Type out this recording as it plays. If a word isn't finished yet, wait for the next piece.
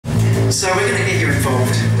So we're going to get you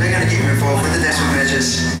involved. We're going to get you involved with the desperate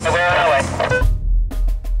measures. We're on our way.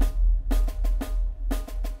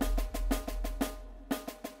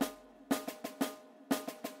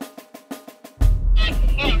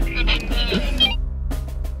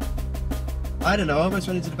 I don't know, I almost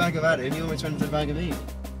went into the bag of Adam and you almost went into the bag of Eve.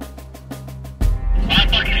 I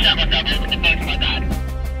fucking shot myself, I looked at both of my dad.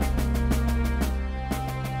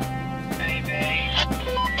 Baby.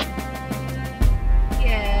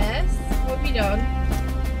 Yes, what have you done?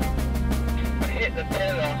 I hit the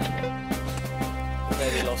pillar.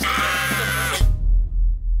 Maybe lost it.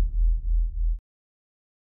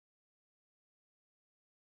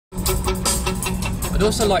 I'd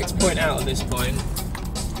also like to point out at this point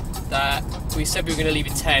that we said we were going to leave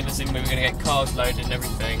at 10, as in we were going to get cars loaded and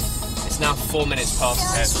everything. It's now 4 minutes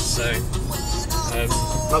past 10, so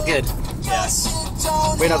Not good. yeah.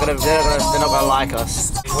 They're not gonna like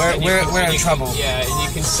us. We're in trouble. Yeah, and you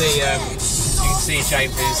can see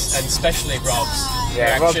James's and especially Rob's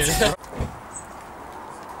reaction.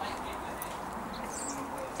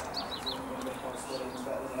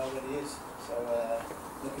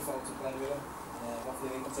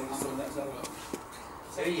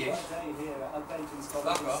 Who are you?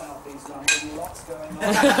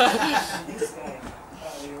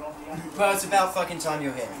 Well, it's about fucking time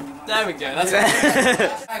you're here. There we go. That's it.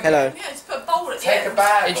 Hello. Yeah, just put a bowl at the Take end. a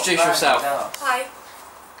bag. Introduce yourself. Hi.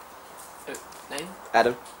 Name?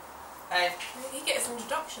 Adam. Hey. He gets an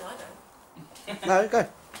introduction, I don't. No, go.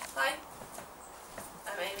 Hi.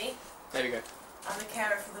 I'm Amy. There we go. I'm the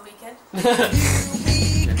carer for the weekend.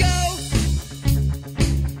 Here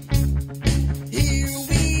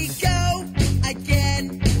we go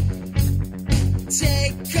again.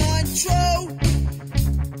 Take control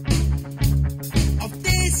of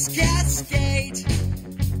this cascade.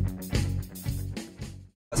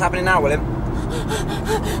 What's happening now, William?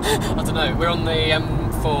 I don't know. We're on the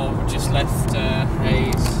M4. We just left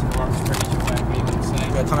Hayes, or Uxbridge, whatever you want to say.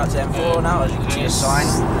 We're coming up to M4 now, as you can see a sign.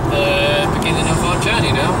 The beginning of our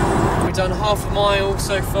journey now. We've done half a mile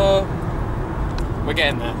so far. We're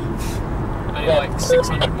getting there. Only like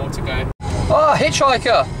 600 more to go. Oh,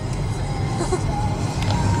 hitchhiker!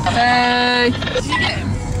 Hey! Did you get him?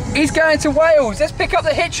 He's going to Wales. Let's pick up the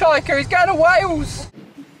hitchhiker. He's going to Wales.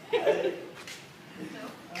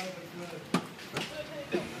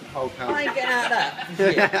 I ain't getting out of that.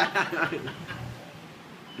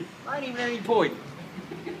 I ain't even any point.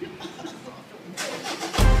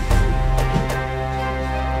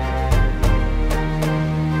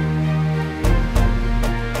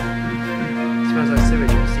 Smells like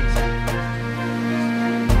sewage or season.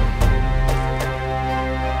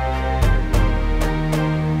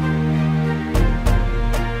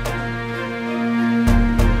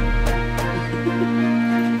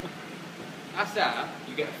 That's that.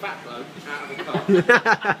 You get a fat bloke out of the car. I'll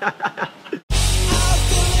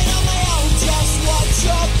do it on my own, just watch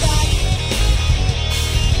your back.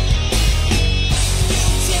 You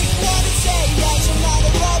take what I say as a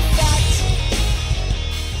matter of fact.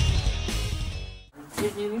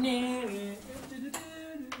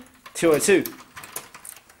 202.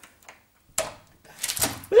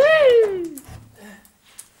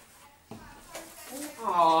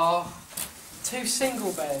 Aww. 2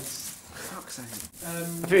 single beds. Fuck's sake. I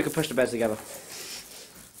think we could push the beds together.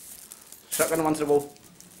 Shotgun the one to the wall.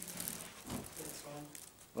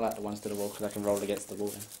 I like the ones to the wall because I can roll against the wall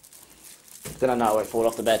then. Then I know I won't fall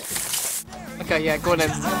off the bed. Okay, yeah, go on then.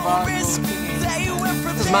 Does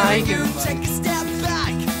Mike. take a step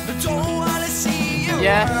back, but don't wanna see you.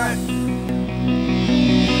 Yeah.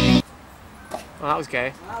 Well, that was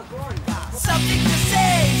gay. Something to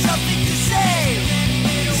say, something to say,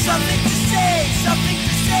 something to say, something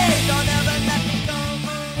to say. Don't ever let me go.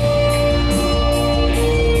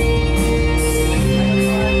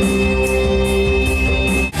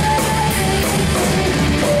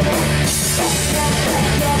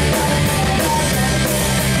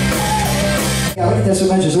 Yeah, I went to Desperate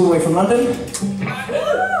Measures all the way from London.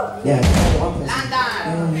 Yeah. London!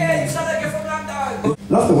 Yeah, you sound like you're from London!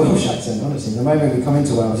 Love the Welsh accent, honestly. The moment we come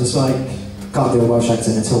into Wales, it's like, can't do a Welsh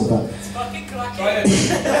accent at all, but... It's fucking cracking!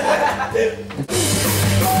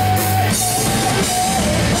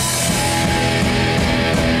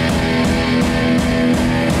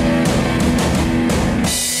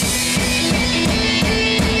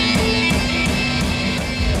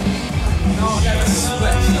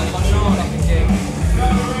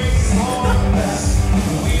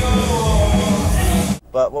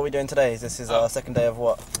 But what are we doing today? This is our second day of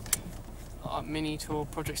what? Our mini tour,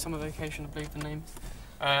 Project Summer Vacation, I believe the name.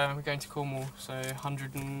 We're going to Cornwall, so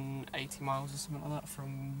 180 miles or something like that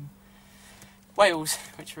from Wales,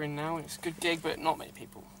 which we're in now. It's a good gig, but not many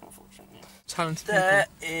people, unfortunately. Talented There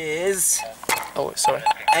people. is Oh, sorry.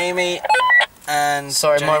 Amy and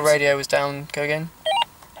Sorry, James. my radio was down. Go again.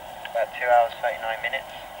 About 2 hours, 39 minutes.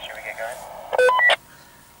 Should we get going?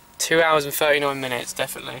 2 hours and 39 minutes,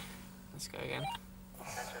 definitely. Let's go again.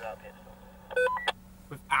 That's without pit stop.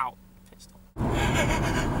 Without pit stop.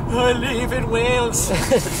 I live in Wales.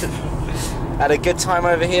 Had a good time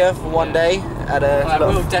over here for one day. Had a I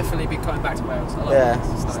lot will of, definitely be coming back to Wales. I like yeah,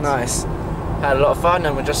 Wales. it's nice. Had a lot of fun,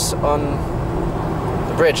 and we're just on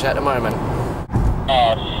the bridge at the moment.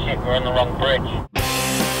 Oh shit, we're on the wrong bridge.